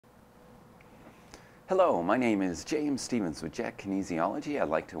Hello, my name is James Stevens with JET Kinesiology. I'd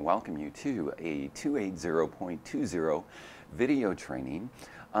like to welcome you to a 280.20 video training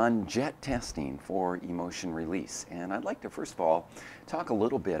on JET testing for emotion release. And I'd like to first of all talk a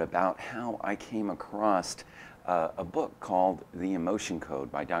little bit about how I came across a book called The Emotion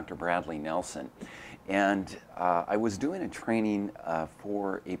Code by Dr. Bradley Nelson. And I was doing a training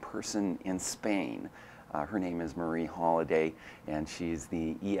for a person in Spain. Her name is Marie Holiday, and she's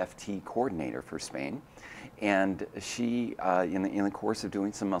the EFT coordinator for Spain. And she, in the course of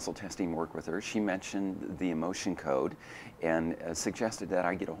doing some muscle testing work with her, she mentioned the emotion code and suggested that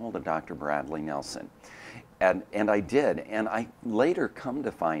I get a hold of Dr. Bradley Nelson. And I did. And I later come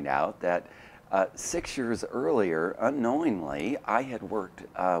to find out that 6 years earlier, unknowingly, I had worked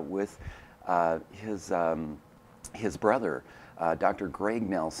with his brother, Dr. Greg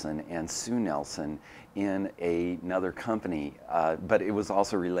Nelson and Sue Nelson, in another company, but it was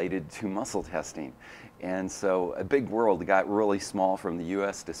also related to muscle testing. And so a big world got really small from the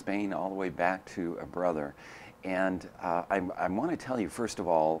US to Spain all the way back to a brother. And I want to tell you, first of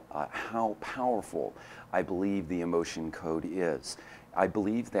all, how powerful I believe the emotion code is. I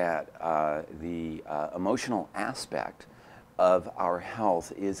believe that the emotional aspect of our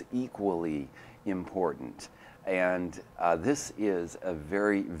health is equally important. And this is a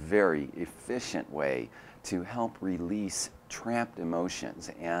very, very efficient way to help release trapped emotions.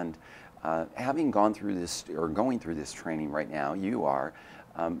 And having gone through this, or going through this training right now, you are,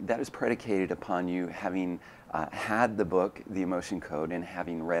 that is predicated upon you having had the book, The Emotion Code, and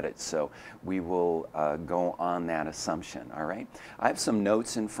having read it. So we will go on that assumption, all right? I have some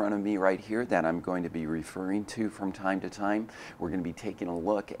notes in front of me right here that I'm going to be referring to from time to time. We're going to be taking a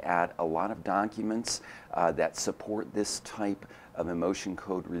look at a lot of documents that support this type of emotion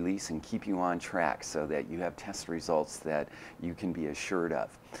code release and keep you on track so that you have test results that you can be assured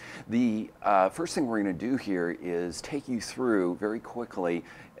of. The first thing we're going to do here is take you through very quickly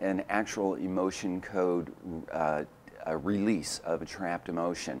an actual emotion code release of a trapped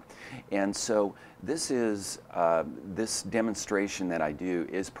emotion. And so this is this demonstration that I do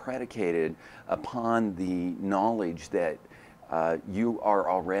is predicated upon the knowledge that you are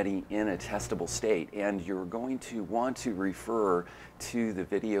already in a testable state, and you're going to want to refer to the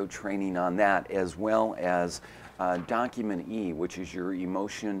video training on that, as well as document E, which is your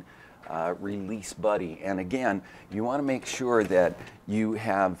emotion release buddy. And again, you want to make sure that you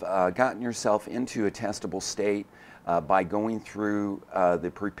have gotten yourself into a testable state by going through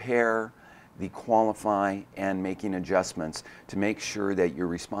the prepare, the qualify, and making adjustments to make sure that you're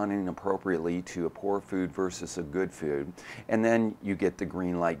responding appropriately to a poor food versus a good food. And then you get the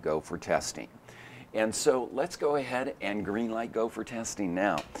green light go for testing. And so let's go ahead and green light go for testing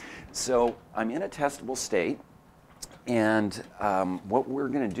now. So I'm in a testable state. And what we're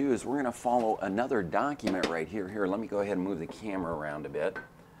going to do is we're going to follow another document right here. Here, let me go ahead and move the camera around a bit.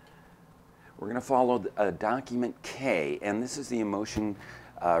 We're going to follow document K, and this is the emotion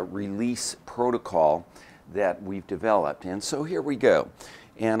release protocol that we've developed. And so here we go.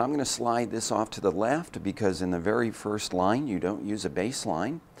 And I'm going to slide this off to the left because in the very first line you don't use a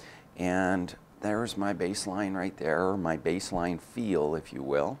baseline. And there's my baseline right there, or my baseline feel, if you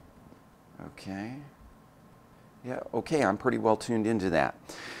will. Okay. Yeah, okay, I'm pretty well tuned into that.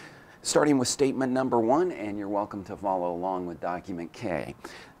 Starting with statement number 1, and you're welcome to follow along with document K.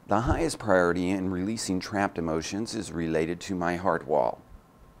 The highest priority in releasing trapped emotions is related to my heart wall.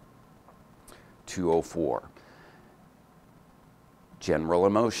 204. General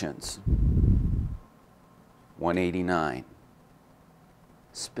emotions. 189.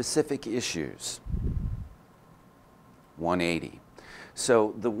 Specific issues. 180.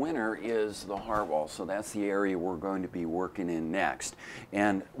 So the winner is the heart wall, so that's the area we're going to be working in next.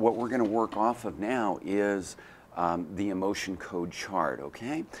 And what we're going to work off of now is the emotion code chart,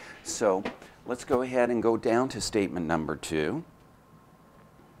 okay? So let's go ahead and go down to statement number 2.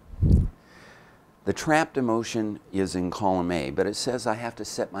 The trapped emotion is in column A, but it says I have to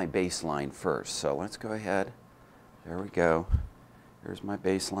set my baseline first. So let's go ahead. There we go. There's my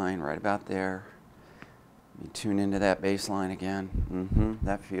baseline right about there. Let me tune into that baseline again.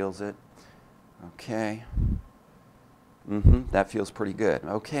 That feels it. Okay. That feels pretty good.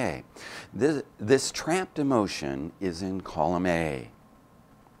 Okay. This trapped emotion is in column A.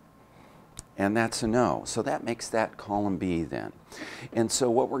 And that's a no. So that makes that column B then. And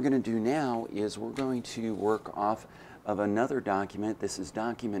so what we're going to do now is we're going to work off of another document. This is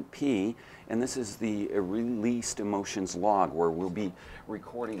document P, and this is the released emotions log, where we'll be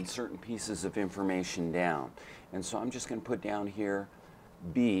recording certain pieces of information down. And so I'm just going to put down here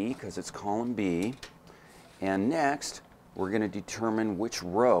B, because it's column B. And next, we're going to determine which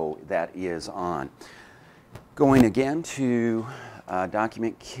row that is on. Going again to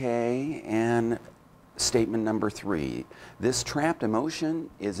document K and statement number 3. This trapped emotion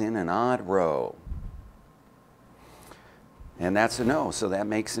is in an odd row. And that's a no, so that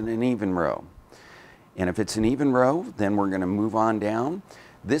makes it an even row. And if it's an even row, then we're going to move on down.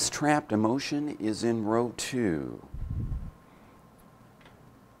 This trapped emotion is in row 2.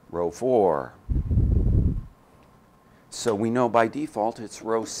 Row 4. So we know by default it's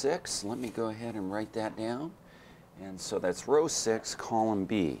row 6. Let me go ahead and write that down. And so that's row 6, column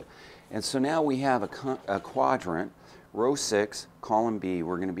B. And so now we have a quadrant, row 6, column B.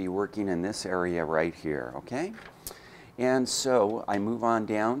 We're going to be working in this area right here, okay? And so I move on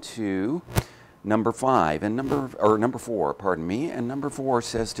down to number 5 and number 4, pardon me. And number 4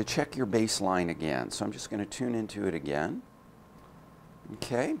 says to check your baseline again. So I'm just going to tune into it again.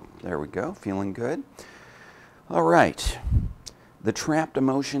 Okay, there we go, feeling good. All right, the trapped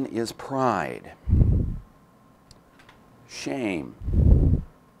emotion is pride, shame.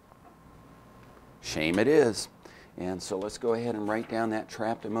 Shame it is. And so let's go ahead and write down that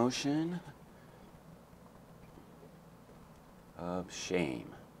trapped emotion of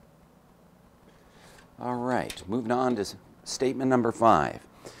shame. All right, moving on to statement number 5.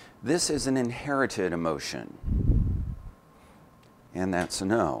 This is an inherited emotion. And that's a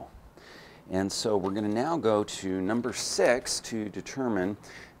no. And so we're going to now go to number 6 to determine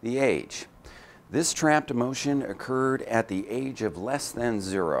the age. This trapped emotion occurred at the age of less than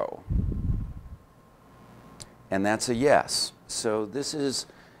 0. And that's a yes. So this is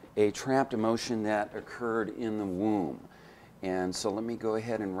a trapped emotion that occurred in the womb. And so let me go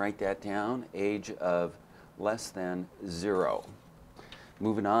ahead and write that down, age of less than 0.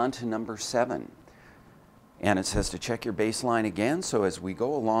 Moving on to number 7. And it says to check your baseline again. So as we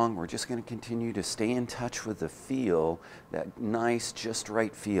go along, we're just going to continue to stay in touch with the feel, that nice, just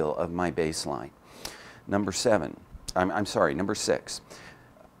right feel of my baseline. Number 7. I'm sorry, number 6.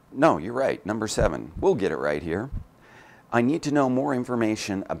 No, you're right, number 7. We'll get it right here. I need to know more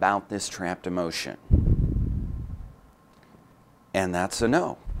information about this trapped emotion. And that's a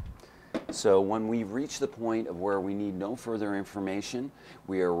no. So when we reach the point of where we need no further information,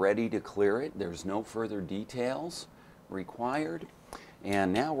 we are ready to clear it. There's no further details required.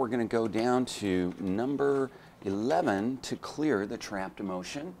 And now we're going to go down to number 11 to clear the trapped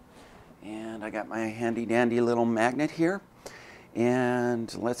emotion. And I got my handy dandy little magnet here.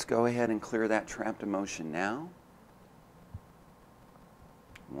 And let's go ahead and clear that trapped emotion now.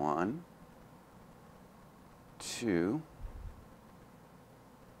 1, 2,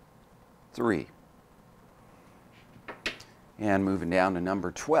 3. And moving down to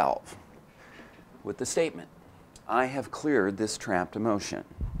number 12 with the statement, I have cleared this trapped emotion.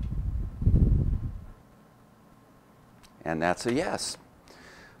 And that's a yes.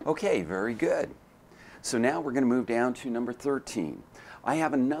 Okay, very good. So now we're going to move down to number 13. I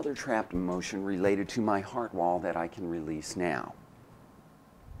have another trapped emotion related to my heart wall that I can release now.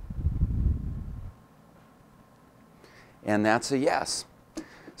 And that's a yes.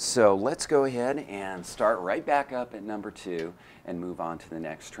 So let's go ahead and start right back up at number 2 and move on to the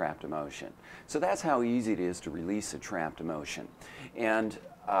next trapped emotion. So that's how easy it is to release a trapped emotion. And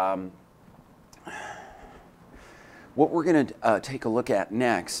what we're going to take a look at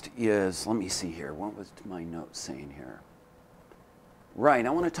next is, let me see here, what was my note saying here? Right, I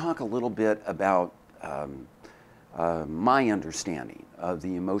want to talk a little bit about my understanding of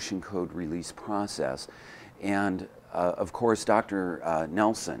the emotion code release process. And of course, Dr.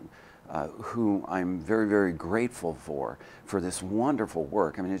 Nelson, who I'm very, very grateful for this wonderful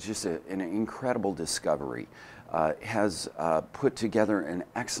work. I mean, it's just an incredible discovery. Has put together an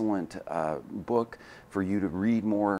excellent book for you to read more